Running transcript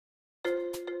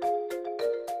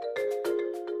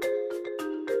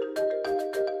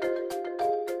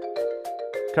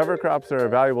Cover crops are a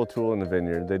valuable tool in the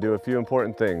vineyard. They do a few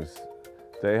important things.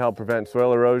 They help prevent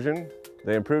soil erosion,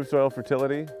 they improve soil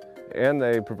fertility, and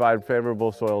they provide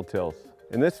favorable soil tilth.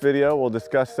 In this video, we'll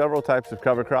discuss several types of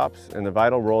cover crops and the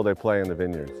vital role they play in the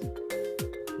vineyards.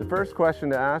 The first question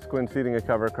to ask when seeding a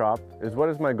cover crop is, what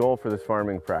is my goal for this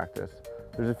farming practice?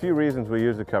 There's a few reasons we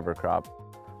use a cover crop: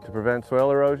 to prevent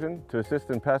soil erosion, to assist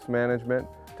in pest management,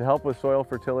 to help with soil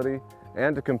fertility,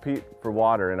 and to compete for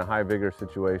water in a high vigor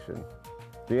situation.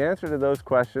 The answer to those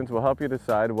questions will help you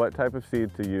decide what type of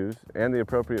seed to use and the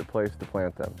appropriate place to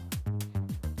plant them.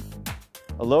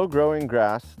 A low-growing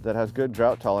grass that has good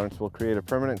drought tolerance will create a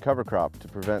permanent cover crop to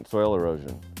prevent soil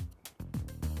erosion.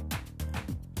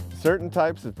 Certain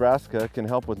types of brassica can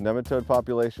help with nematode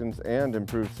populations and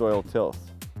improve soil tilth.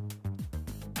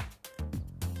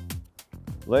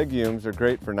 Legumes are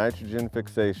great for nitrogen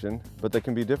fixation, but they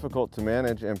can be difficult to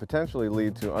manage and potentially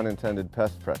lead to unintended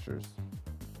pest pressures.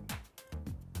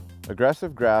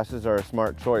 Aggressive grasses are a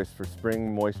smart choice for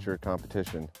spring moisture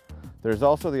competition. There's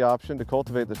also the option to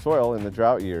cultivate the soil in the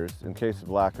drought years in case of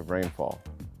lack of rainfall.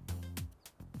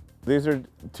 These are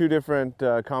two different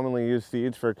commonly used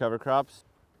seeds for cover crops.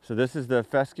 So this is the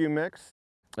fescue mix,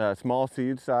 small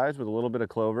seed size with a little bit of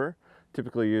clover,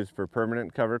 typically used for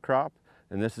permanent cover crop.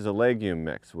 And this is a legume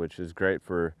mix, which is great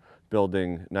for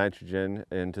building nitrogen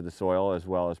into the soil as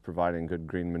well as providing good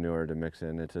green manure to mix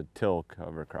in. It's a till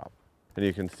cover crop. And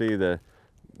you can see the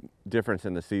difference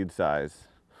in the seed size.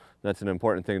 That's an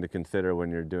important thing to consider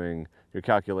when you're doing your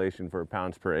calculation for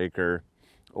pounds per acre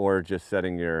or just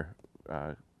setting your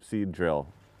seed drill.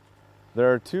 There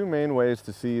are two main ways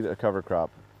to seed a cover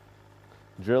crop: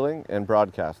 drilling and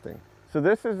broadcasting. So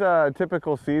this is a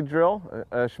typical seed drill,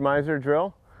 a Schmeiser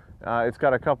drill. It's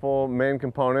got a couple main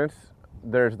components.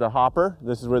 There's the hopper.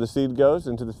 This is where the seed goes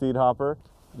into the seed hopper.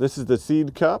 This is the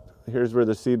seed cup. Here's where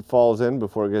the seed falls in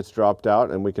before it gets dropped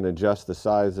out, and we can adjust the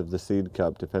size of the seed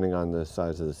cup depending on the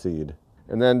size of the seed.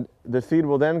 And then the seed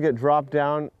will then get dropped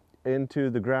down into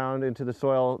the ground, into the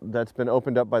soil that's been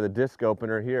opened up by the disc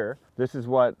opener here. This is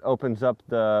what opens up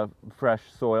the fresh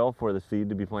soil for the seed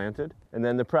to be planted. And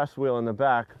then the press wheel in the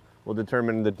back will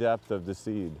determine the depth of the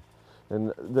seed.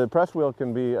 And the press wheel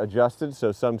can be adjusted,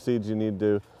 so some seeds you need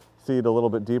to seed a little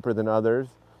bit deeper than others.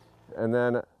 And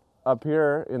then up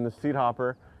here in the seed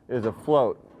hopper is a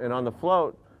float, and on the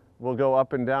float we'll go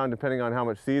up and down depending on how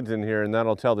much seed's in here, and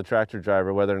that'll tell the tractor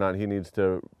driver whether or not he needs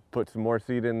to put some more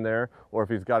seed in there or if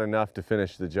he's got enough to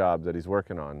finish the job that he's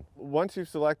working on. Once you've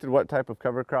selected what type of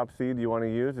cover crop seed you want to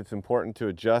use, it's important to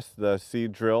adjust the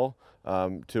seed drill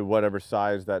to whatever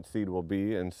size that seed will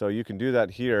be, and so you can do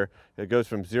that here. It goes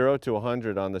from 0 to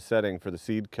 100 on the setting for the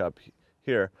seed cup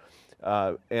here.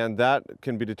 And that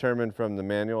can be determined from the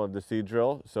manual of the seed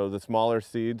drill. So the smaller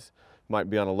seeds might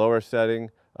be on a lower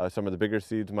setting, some of the bigger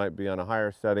seeds might be on a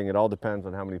higher setting. It all depends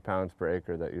on how many pounds per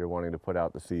acre that you're wanting to put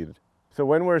out the seed. So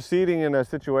when we're seeding in a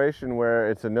situation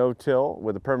where it's a no-till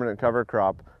with a permanent cover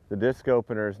crop, the disc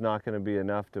opener is not going to be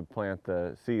enough to plant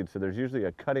the seed. So there's usually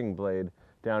a cutting blade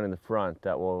down in the front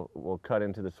that will cut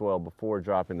into the soil before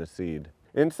dropping the seed.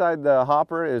 Inside the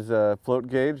hopper is a float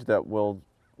gauge that will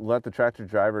let the tractor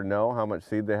driver know how much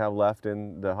seed they have left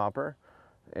in the hopper,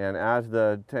 and as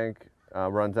the tank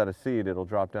runs out of seed, it'll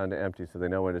drop down to empty so they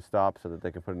know when to stop so that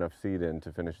they can put enough seed in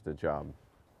to finish the job.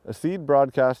 A seed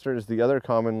broadcaster is the other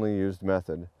commonly used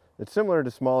method. It's similar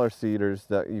to smaller seeders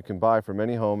that you can buy from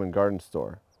any home and garden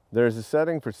store. There is a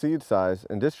setting for seed size,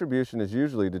 and distribution is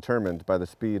usually determined by the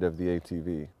speed of the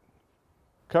ATV.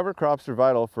 Cover crops are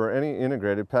vital for any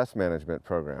integrated pest management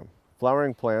program.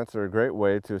 Flowering plants are a great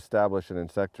way to establish an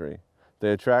insectary.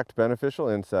 They attract beneficial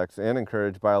insects and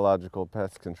encourage biological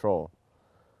pest control.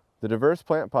 The diverse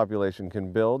plant population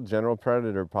can build general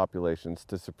predator populations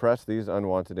to suppress these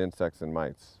unwanted insects and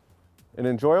mites. An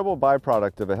enjoyable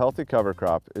byproduct of a healthy cover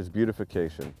crop is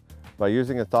beautification. By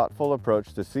using a thoughtful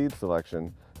approach to seed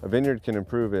selection, a vineyard can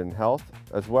improve in health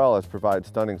as well as provide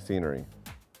stunning scenery.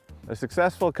 A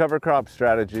successful cover crop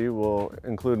strategy will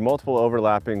include multiple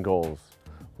overlapping goals.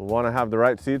 We'll want to have the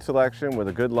right seed selection with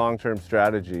a good long-term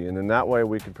strategy, and in that way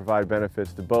we can provide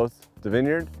benefits to both the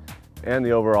vineyard and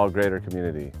the overall greater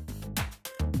community.